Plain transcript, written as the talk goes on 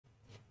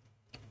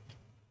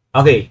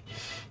Okay,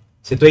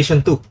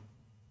 situation 2.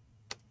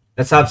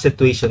 Let's have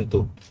situation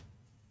 2.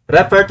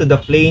 Refer to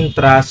the plane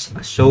truss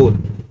as shown.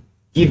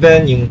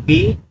 Given yung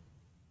P,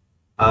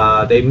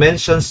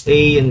 dimensions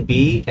A and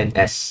B and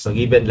S. So,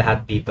 given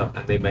lahat dito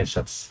ang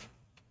dimensions.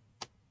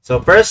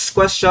 So, first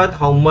question,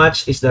 how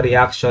much is the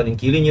reaction in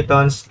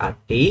kilonewtons at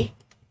A?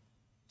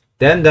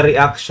 Then, the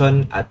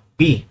reaction at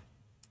B.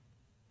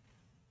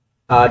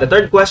 The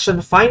third question,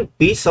 find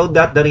P so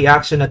that the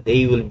reaction at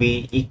A will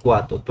be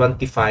equal to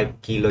 25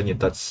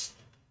 kilonewtons.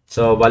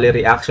 So, bali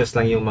reactions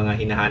lang yung mga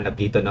hinahanap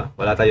dito, no?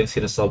 Wala tayong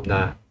sinusolve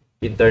na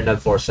internal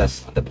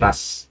forces on the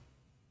truss.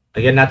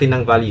 Lagyan natin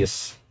ng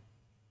values.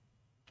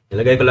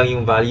 Ilagay ko lang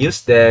yung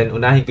values, then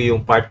unahin ko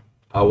yung part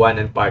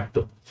 1 and part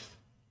 2.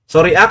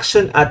 So,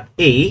 reaction at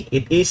A,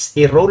 it is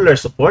a roller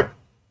support.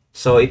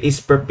 So, it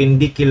is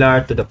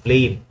perpendicular to the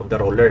plane of the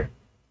roller.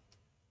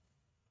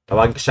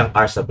 Tawagin ko siyang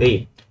R sub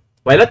A.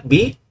 While at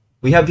B,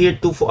 we have here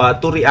two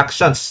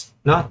reactions,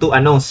 no? Two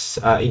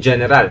unknowns in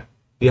general.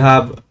 We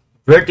have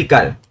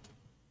vertical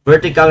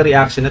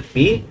reaction at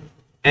B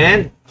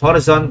and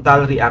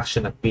horizontal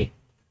reaction at B.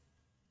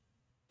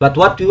 But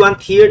what we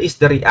want here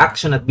is the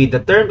reaction at B.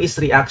 The term is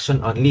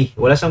reaction only.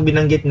 Wala siyang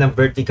binanggit na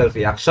vertical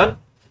reaction.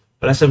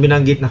 Wala siyang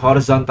binanggit na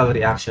horizontal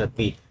reaction at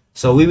B.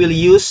 So we will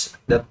use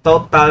the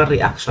total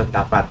reaction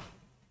dapat.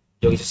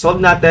 Yung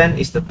isi-solve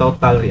natin is the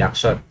total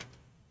reaction.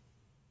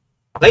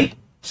 Okay?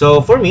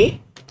 So, for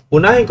me,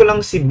 unahin ko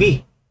lang si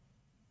B.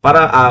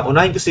 Para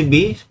unahin ko si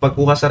B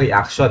pagkuha sa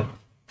reaction.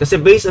 Kasi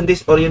based on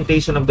this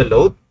orientation of the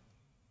load,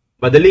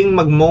 madaling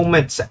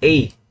mag-moment sa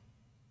A.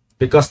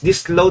 Because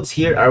these loads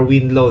here are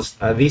wind loads.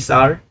 These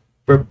are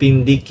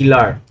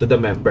perpendicular to the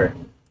member.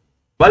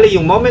 Bali,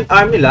 yung moment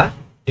arm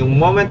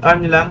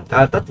nilang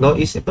tatlo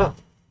is ito.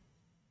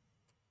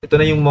 Ito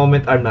na yung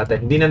moment arm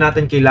natin. Hindi na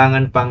natin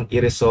kailangan pang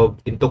i-resolve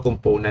into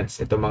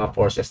components. Ito mga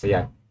forces na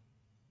yan.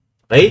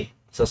 Okay?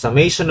 So,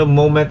 summation of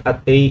moment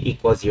at A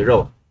equals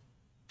 0.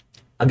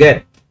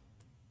 Again,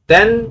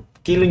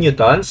 10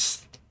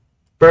 kilonewtons,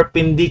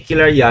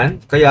 perpendicular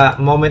yan, kaya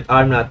moment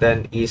arm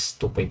natin is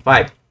 2.5.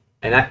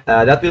 And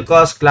that will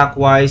cause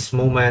clockwise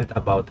movement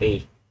about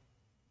A.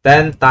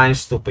 10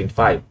 times 2.5.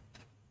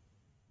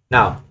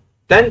 Now,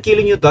 10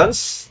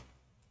 kilonewtons,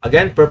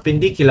 again,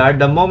 perpendicular,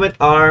 the moment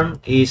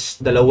arm is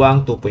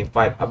dalawang 2.5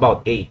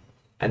 about A.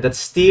 And that's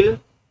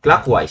still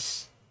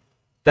clockwise.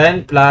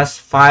 10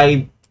 plus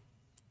 5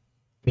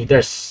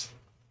 meters.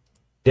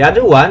 The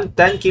other one,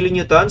 10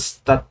 kilonewtons,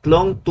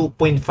 tatlong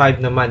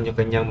 2.5 naman yung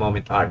kanyang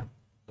moment arm.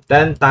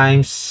 10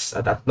 times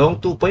tatlong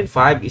 2.5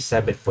 is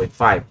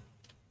 7.5.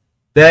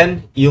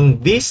 Then, yung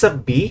B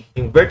sub B,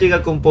 yung vertical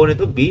component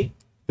of B,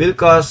 will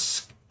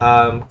cause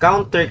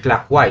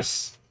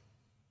counterclockwise.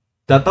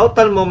 The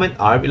total moment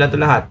arm, ilan to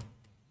lahat?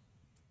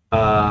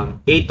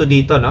 8 to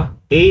dito, no?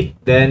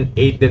 8, then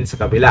 8 din sa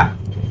kabila.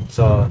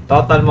 So,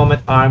 total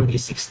moment arm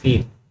is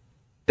 16.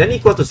 Then,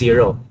 equal to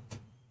 0.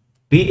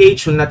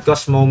 BH will not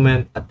cause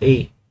moment at A.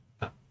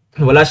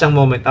 Wala siyang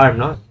moment arm,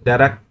 no?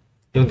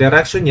 Yung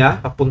direction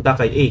niya, papunta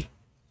kay A.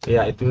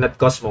 Kaya, it will not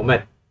cause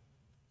moment.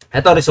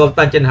 Ito,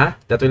 resultant yan, ha?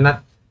 That will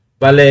not.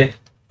 Bale,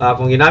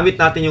 kung ginamit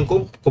natin yung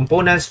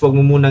components, huwag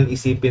mo munang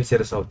isipin si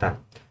resultant.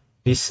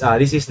 This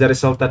is the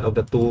resultant of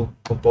the two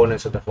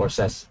components of the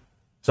forces.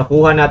 So,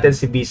 kuha natin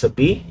si B sub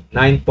B,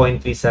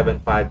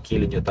 9.375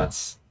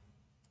 kilonewtons.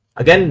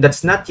 Again,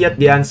 that's not yet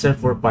the answer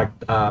for part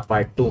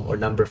 2 or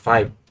number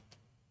 5.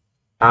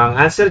 Ang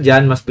answer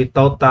dyan must be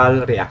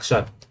total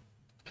reaction.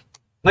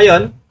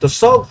 Ngayon, to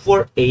solve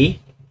for A,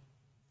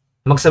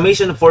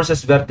 mag-summation of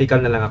forces vertical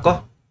na lang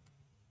ako.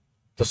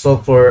 To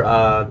solve for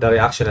the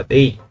reaction at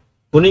A.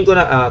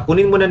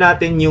 Kunin muna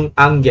natin yung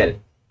angle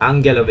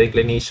of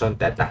inclination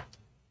theta.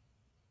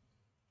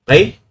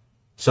 Okay?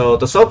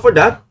 So, to solve for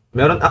that,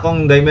 meron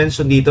akong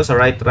dimension dito sa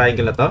right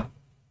triangle na to.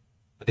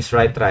 This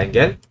right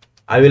triangle.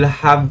 I will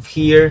have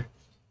here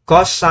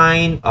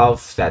cosine of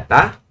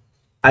theta.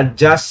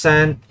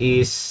 Adjacent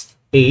is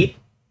 8.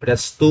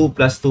 That's 2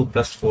 plus 2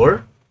 plus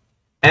 4.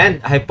 And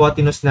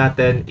hypotenuse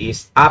natin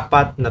is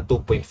 4 na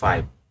 2.5.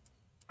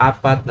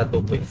 4 na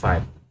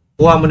 2.5.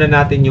 Kuha muna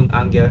natin yung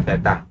angle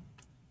theta.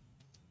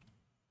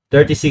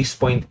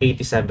 36.87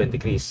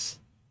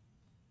 degrees.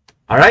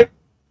 Alright?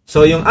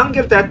 So, yung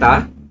angle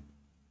theta,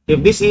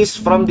 if this is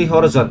from the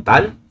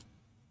horizontal,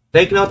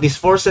 take note, these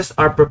forces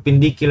are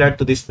perpendicular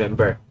to this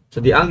member.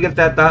 So, the angle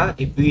theta,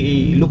 if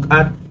we look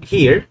at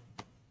here,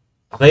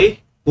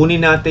 okay,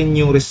 kunin natin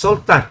yung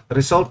resultant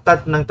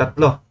ng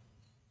tatlo.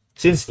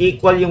 Since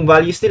equal yung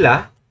values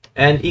nila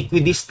and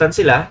equidistant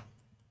sila,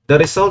 the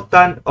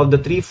resultant of the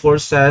three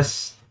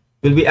forces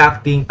will be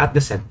acting at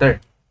the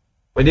center.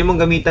 Pwede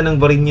mong gamitan ng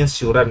Varinian's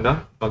theorem, no?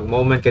 Pag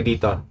moment ka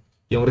dito,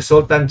 yung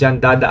resultant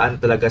dyan dadaan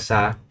talaga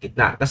sa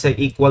gitna kasi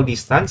equal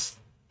distance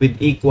with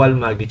equal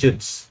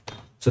magnitudes.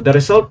 So the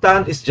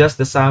resultant is just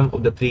the sum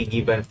of the three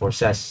given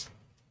forces.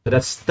 So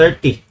that's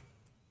 30.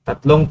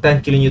 Tatlong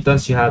 10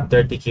 kilonewtons, you have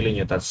 30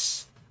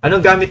 kilonewtons.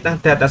 Anong gamit ng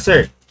theta,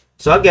 sir?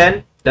 So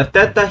again, the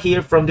theta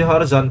here from the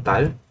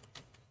horizontal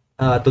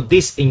to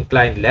this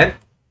inclined length.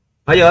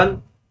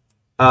 Ngayon,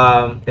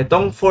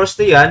 itong force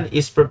na yan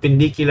is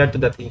perpendicular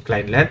to that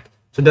inclined length.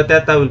 So the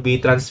theta will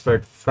be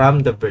transferred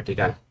from the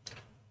vertical.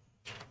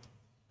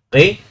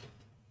 Okay?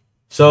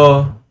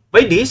 So,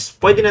 by this,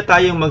 pwede na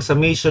tayong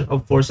mag-summation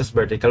of forces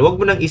vertical. Huwag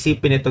mo nang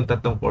isipin itong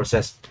tatlong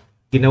forces.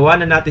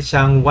 Ginawa na natin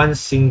siyang one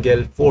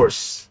single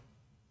force.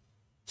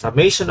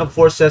 Summation of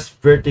forces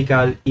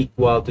vertical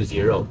equal to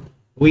 0.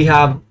 We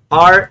have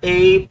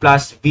RA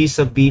plus V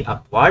sub B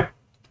upward.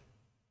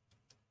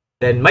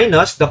 Then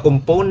minus the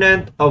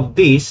component of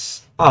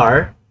this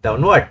R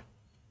downward.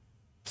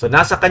 So,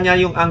 nasa kanya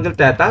yung angle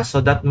theta.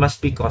 So, that must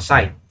be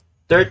cosine.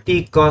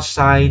 30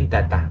 cosine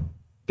theta.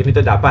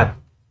 Ganito dapat.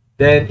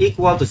 Then,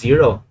 equal to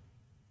 0.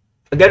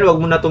 Again, wag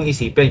mo na itong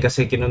isipin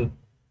kasi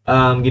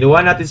ginawa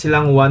natin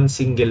silang one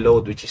single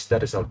load which is the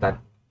resultant.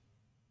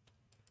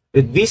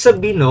 With V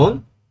sub B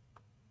known,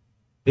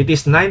 it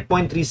is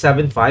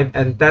 9.375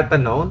 and theta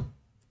known,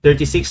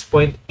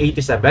 36.87.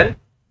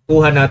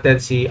 Kuha natin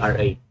si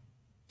RA.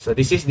 So,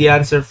 this is the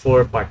answer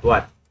for part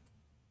 1.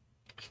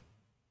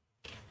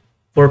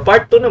 For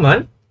part 2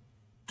 naman,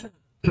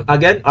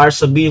 again, R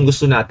sub B yung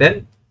gusto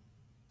natin.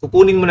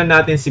 Kukunin muna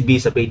natin si B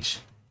sub H.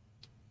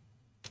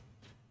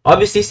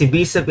 Obviously, si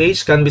B sub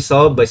H can be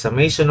solved by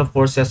summation of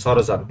forces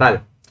horizontal.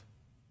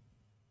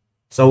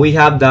 So, we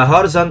have the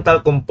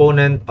horizontal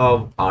component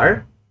of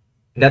R.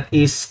 That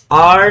is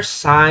R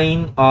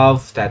sine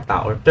of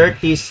theta or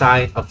 30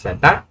 sine of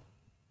theta.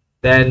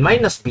 Then,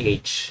 minus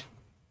BH.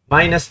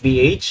 Minus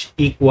BH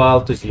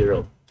equal to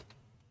 0.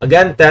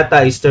 Again,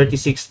 theta is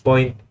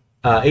 36.87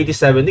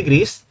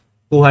 degrees.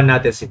 Kuha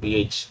natin si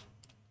BH.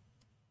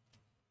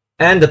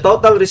 And the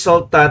total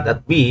resultant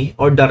at B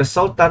or the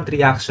resultant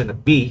reaction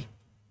at B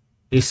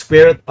is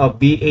square root of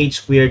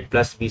BH squared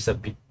plus B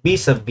sub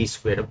B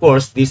squared. Of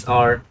course, these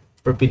are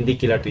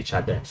perpendicular to each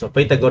other. So,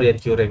 Pythagorean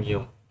theorem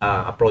yung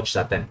approach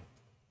natin.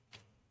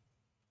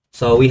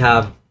 So, we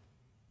have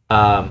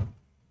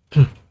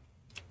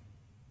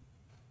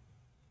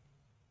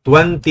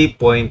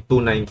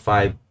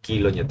 20.295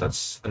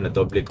 kilonewtons.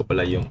 Doble ko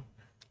pala yung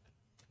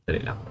dali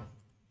lang.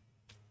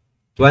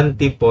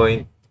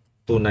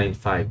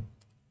 20.295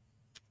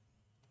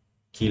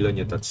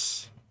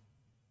 kilonewtons.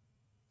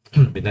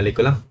 Binalik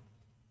ko lang.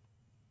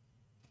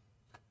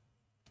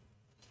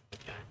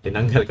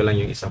 Tinanggal ko lang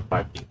yung isang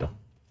part dito.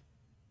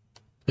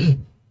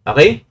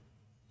 Okay?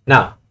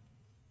 Now,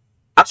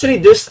 actually,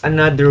 there's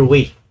another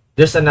way.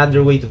 There's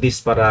another way to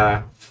this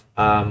para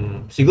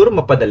siguro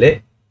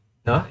mapadali.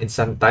 No? And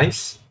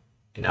sometimes,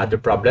 in other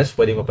problems,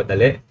 pwedeng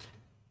mapadali.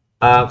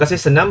 Kasi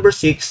sa number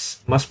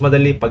 6, mas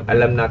madali pag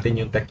alam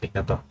natin yung technique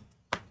na to.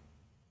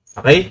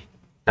 Okay?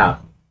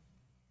 Now,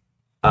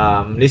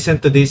 listen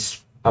to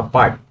this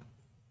part.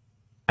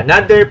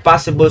 Another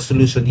possible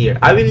solution here.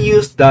 I will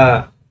use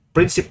the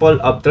principle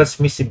of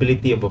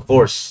transmissibility of a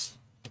force.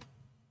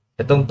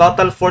 Itong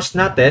total force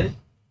natin,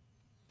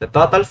 the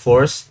total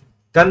force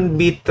can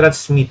be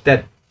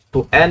transmitted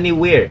to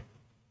anywhere.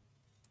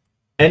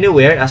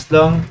 Anywhere as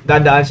long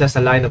dadaan siya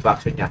sa line of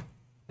action niya.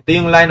 Ito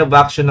yung line of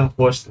action ng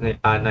force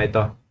na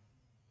ito.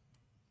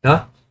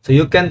 No? So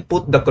you can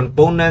put the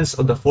components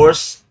of the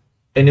force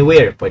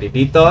anywhere. Pwede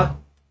dito.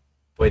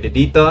 Pwede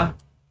dito.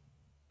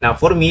 Now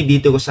for me,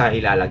 dito ko sa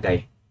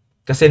ilalagay.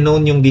 Kasi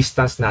known yung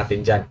distance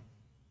natin dyan.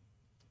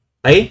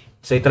 Okay?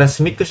 So,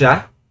 i-transmit ko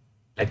siya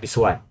like this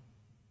one.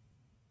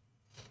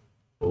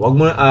 Wag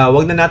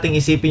na nating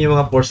isipin yung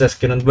mga forces.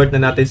 Convert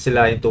na natin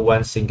sila into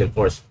one single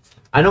force.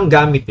 Anong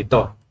gamit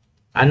nito?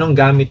 Anong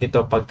gamit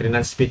nito pag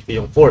transmit ko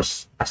yung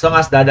force? As long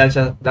as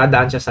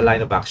dadaan siya sa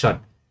line of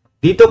action.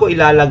 Dito ko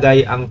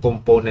ilalagay ang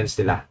components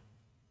nila.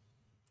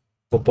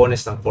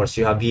 Components ng force.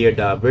 You have here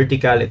the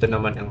vertical. Ito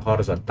naman ang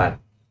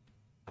horizontal.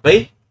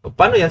 Okay?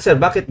 Paano yan, sir?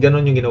 Bakit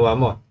ganun yung ginawa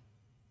mo?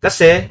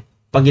 Kasi,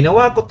 pag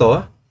ginawa ko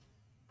to,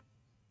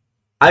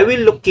 I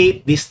will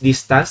locate this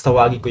distance,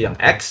 tawagin ko yung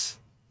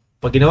x.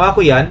 Pag ginawa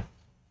ko yan,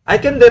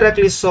 I can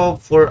directly solve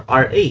for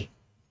RA.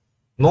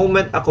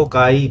 Moment ako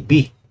kay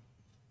B.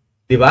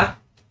 Diba?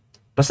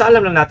 Basta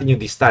alam lang natin yung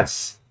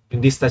distance.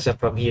 Yung distance siya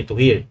from here to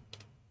here.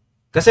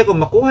 Kasi kung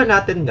makuha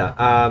natin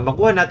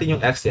yung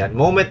x yan,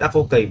 moment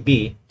ako kay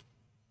B,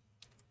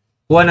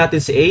 kuha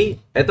natin si A,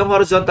 itong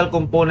horizontal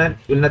component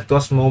will not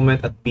cause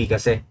moment at B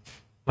kasi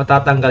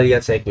matatanggal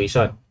yan sa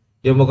equation.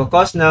 Yung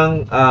magkakos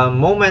ng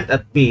moment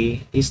at P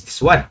is this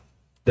one,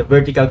 the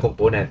vertical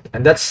component.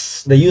 And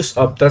that's the use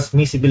of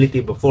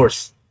transmissibility of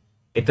force.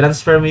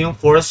 I-transfer mo yung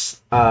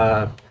force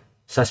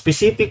sa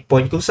specific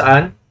point kung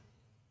saan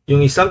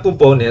yung isang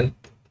component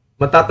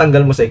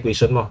matatanggal mo sa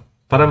equation mo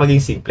para maging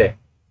simple.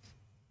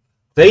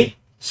 Okay?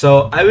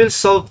 So, I will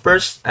solve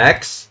first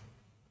x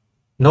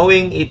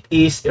knowing it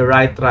is a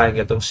right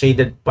triangle, itong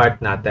shaded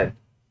part natin.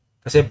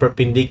 Kasi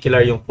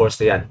perpendicular yung force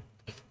na yan.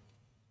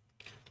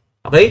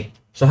 Okay?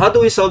 So, how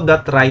do we solve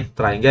that right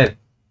triangle?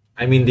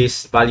 I mean,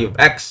 this value of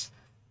x.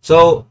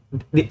 So,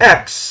 the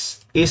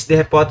x is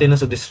the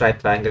hypotenuse of this right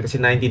triangle kasi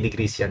 90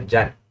 degrees yan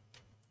dyan.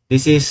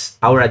 This is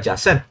our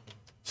adjacent.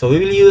 So,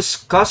 we will use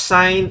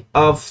cosine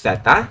of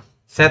theta.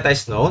 Theta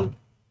is known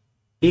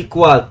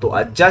equal to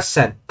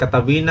adjacent,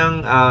 katabi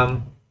ng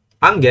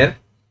angle,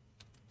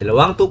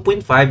 Dalawang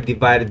 2.5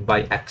 divided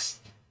by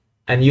x.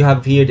 And you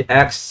have here the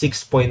x,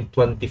 6.25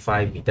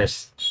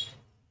 meters.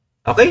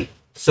 Okay?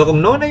 So, kung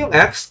known na yung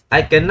x,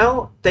 I can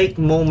now take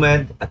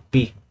moment at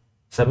P.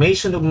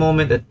 Summation of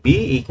moment at B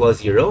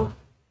equals 0.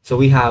 So,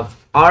 we have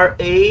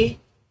RA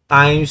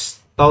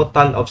times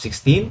total of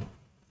 16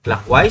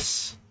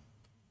 clockwise.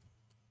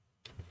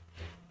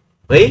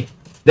 Okay?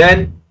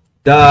 Then,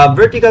 the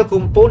vertical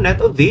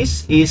component of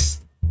this is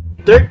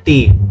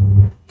 30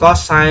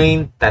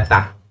 cosine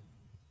theta.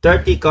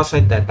 30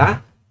 cosine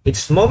theta.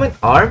 Its moment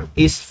arm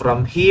is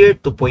from here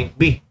to point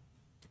B.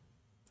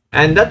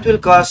 And that will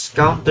cause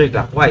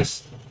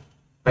counterclockwise.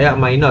 Kaya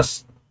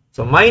minus.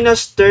 So,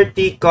 minus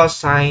 30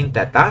 cosine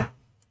theta.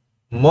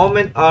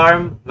 Moment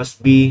arm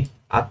must be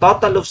a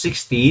total of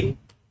 16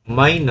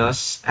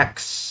 minus x.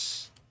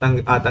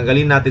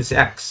 Tanggalin natin si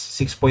x,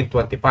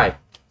 6.25.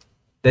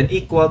 Then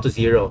equal to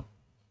 0.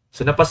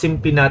 So,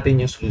 napasimple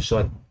natin yung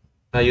solution.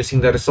 Now,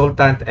 using the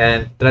resultant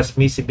and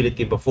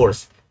transmissibility of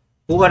force,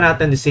 kuha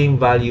natin the same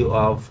value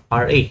of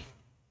RA.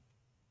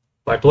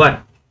 Part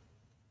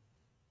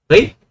 1.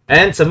 Okay?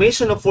 And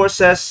summation of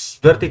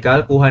forces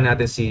vertical, kuha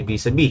natin si B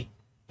sa B.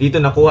 Dito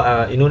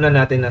nakuha, inuna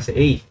natin na si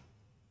A.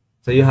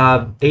 So, you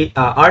have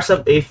R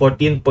sub A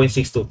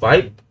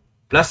 14.625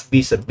 plus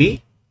B sub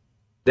B.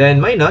 Then,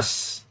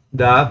 minus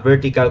the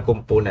vertical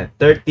component,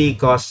 30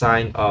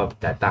 cosine of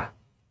theta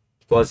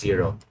equals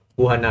 0.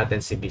 Kuha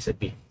natin si B sub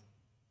B.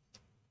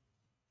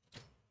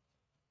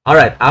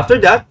 Alright, after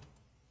that,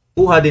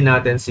 kuha din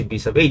natin si B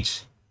sub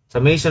H.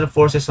 Summation of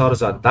forces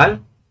horizontal.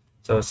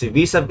 So, si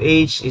V sub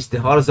H is the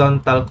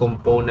horizontal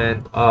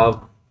component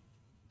of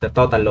the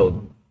total load.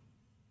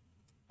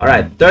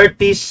 Alright,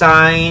 30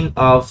 sine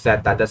of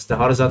theta. That's the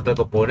horizontal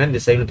component. The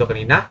same nito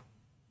kanina.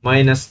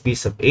 Minus B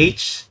sub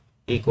H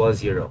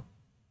equals 0.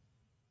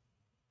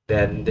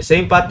 Then, the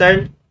same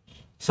pattern.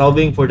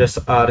 Solving for the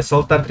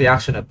resultant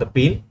reaction at the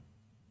pin.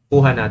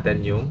 Kuha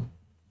natin yung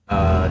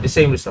the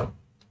same result.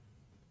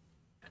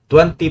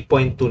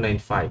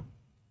 20.295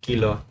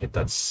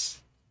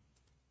 kilonewtons.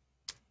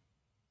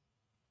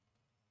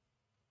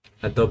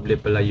 Na-doble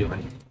pala yung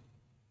ano.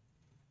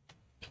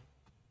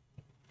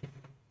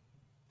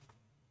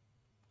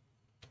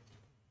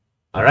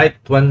 Alright,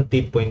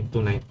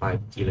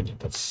 20.295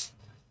 kilonewtons.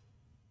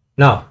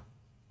 Now,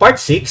 part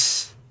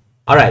 6.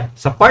 Alright,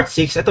 sa part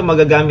 6, ito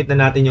magagamit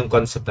na natin yung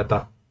concept na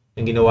to.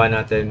 Yung ginawa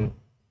natin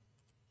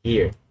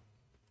here.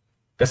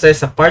 Kasi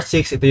sa part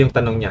 6, ito yung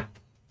tanong niya.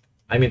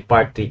 I mean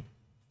part 3.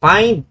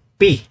 Find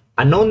P.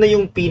 Ano na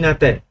yung P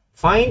natin?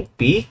 Find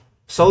P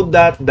so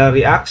that the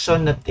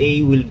reaction at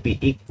A will be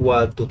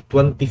equal to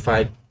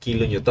 25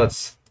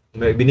 kilonewtons.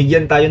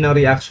 Binigyan tayo ng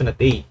reaction at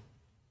A.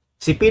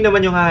 Si P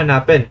naman yung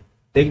hahanapin.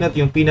 Take note,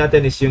 yung P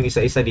natin is yung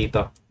isa-isa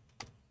dito.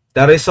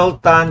 The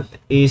resultant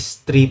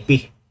is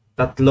 3P.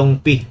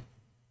 Tatlong P.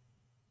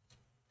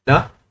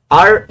 Na?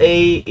 RA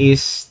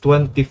is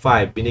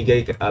 25.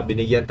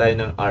 Binigyan tayo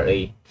ng RA.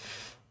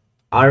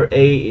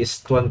 RA is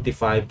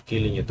 25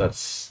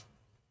 kilonewtons.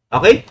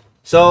 Okay?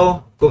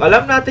 So, kung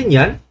alam natin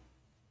yan,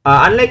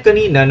 unlike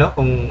kanina, no,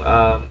 kung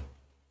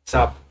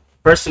sa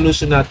first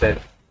solution natin,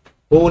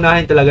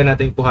 uunahin talaga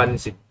natin kuhanin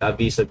si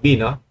B sub B,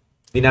 no?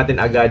 Hindi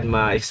natin agad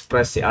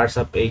ma-express si R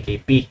sub A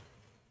kay P.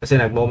 Kasi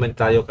nag-moment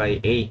tayo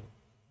kay A.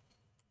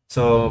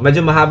 So,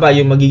 medyo mahaba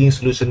yung magiging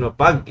solution mo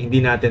pag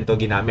hindi natin to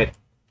ginamit.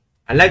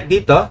 Unlike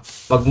dito,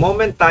 pag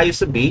moment tayo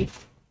sa B,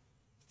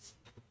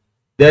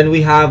 then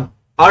we have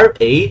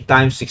RA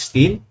times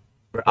 16,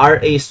 where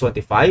RA is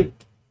 25,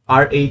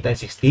 RA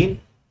times 16.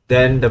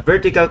 Then, the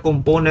vertical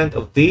component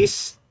of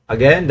this,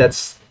 again,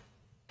 that's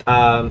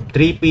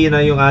 3P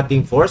na yung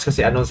ating force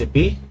kasi anong si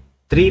P?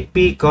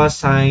 3P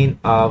cosine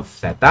of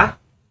theta.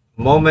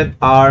 Moment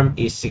arm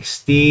is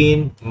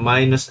 16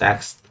 minus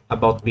x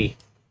about B.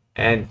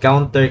 And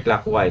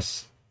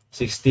counterclockwise,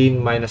 16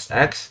 minus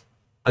x.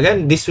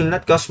 Again, this will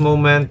not cause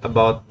moment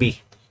about B.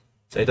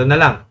 So, ito na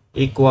lang,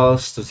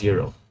 equals to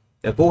 0.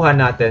 Nakuha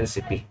natin si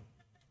P.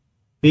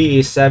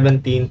 P is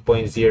 17.094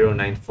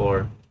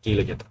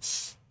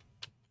 kilonewtons.